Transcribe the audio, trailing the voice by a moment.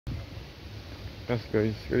Yes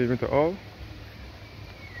guys, good evening to all.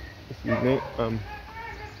 This evening I'm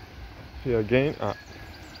here again at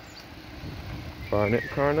Barnet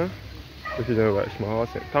Corner, which is in Welchman Hall,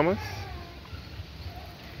 St. Thomas.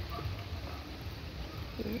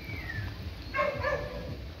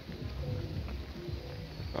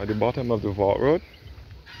 At the bottom of the Vault Road.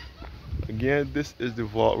 Again, this is the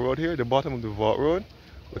Vault Road here, the bottom of the Vault Road,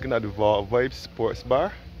 looking at the Vault Vibes Sports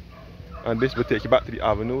Bar. And this will take you back to the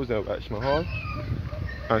avenues in Welchman Hall.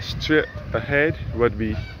 And straight ahead would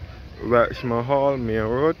be Welchman Hall Main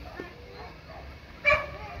Road.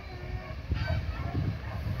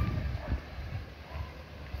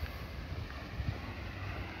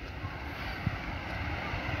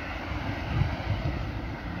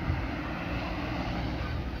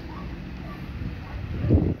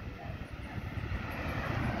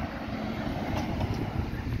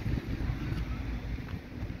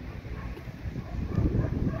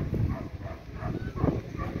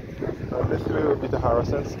 And this way will be the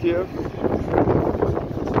Harrison's Cave and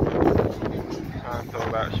the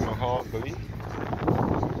Welchman Hall Gully.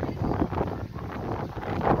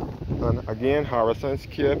 And again, Harrison's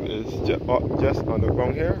Cave is just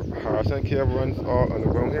underground here. Harrison Cave runs all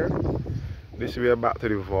underground here. This way back to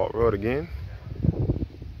the Vault Road again.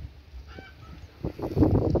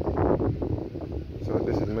 So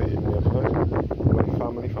this is my neighborhood, my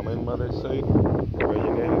family from my mother's side,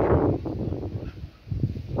 originated from.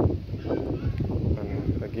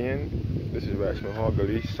 And again, this is Welchman Hall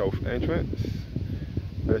Gully South entrance.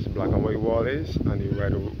 This black and white wall is, and the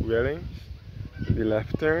red railings. The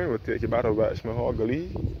left turn will take you back to Welchman Hall Gully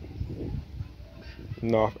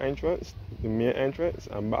North entrance, the main entrance,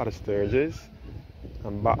 and back to Sturgis,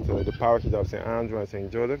 and back to the parishes of St. Andrew and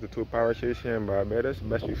St. Joseph, the two parishes here in Barbados,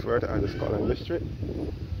 best referred to as the Scotland District.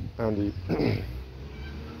 And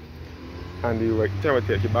the right turn will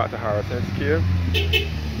take you back to Harrison's Cave.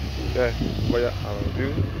 Yeah, via Allen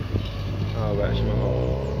View, Welchman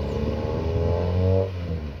Hall.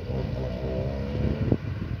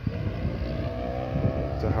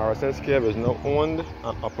 So Harrison's Cave is now owned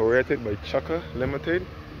and operated by Chucker Limited.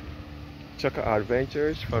 Chucker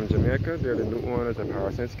Adventures from Jamaica. They're the new owners of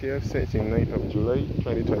Harrison's Cave since the 9th of July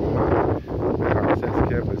 2021. Harrison's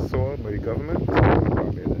Cave is sold by the government of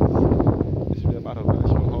Barbados. This will be a part of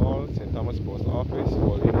Welchman Hall, St. Thomas Post Office,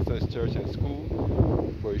 Holy Innocents Church and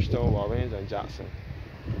School, Bridgetown, Warren, and Jackson.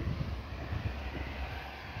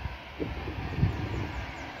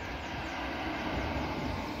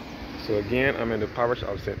 So again, I'm in the parish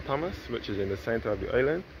of St. Thomas, which is in the center of the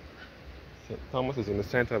island. St. Thomas is in the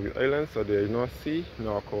center of the island, so there is no sea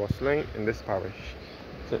nor coastline in this parish.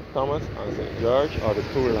 St. Thomas and St. George are the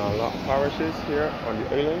two landlocked parishes here on the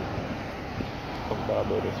island of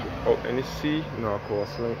Barbados without any sea nor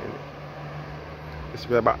coastline in it. This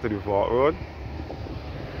way back to the Vault Road.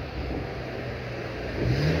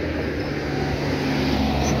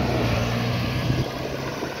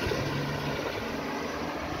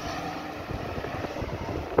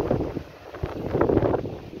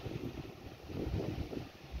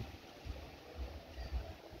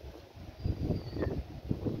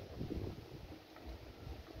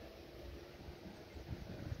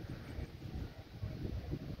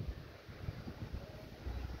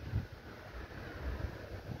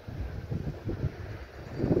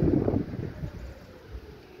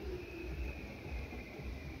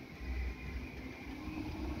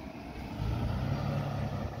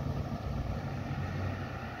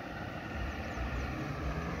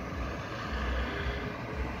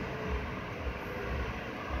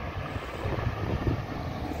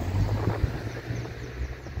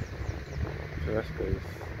 Yes guys.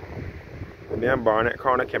 The name Barnet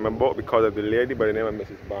Corner came about because of the lady by the name of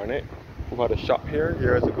Mrs. Barnet, who had a shop here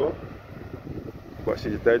years ago. But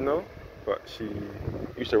she's dead now. But she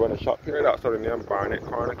used to run a shop here. That's how the name Barnet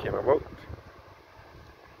Corner came about.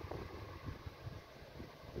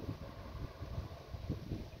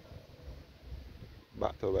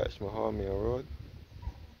 Back to Welchman Hall Main Road.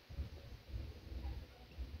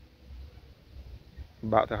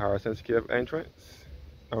 Back to Harrison's Cave entrance.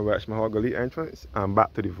 And Welchman Hall Gully entrance, and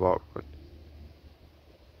back to the Vault Road.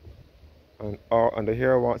 And all under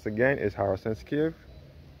here once again is Harrison's Cave.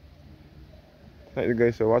 Thank you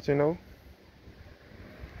guys for watching now.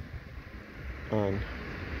 And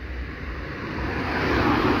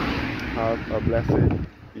have a blessed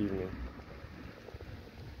evening.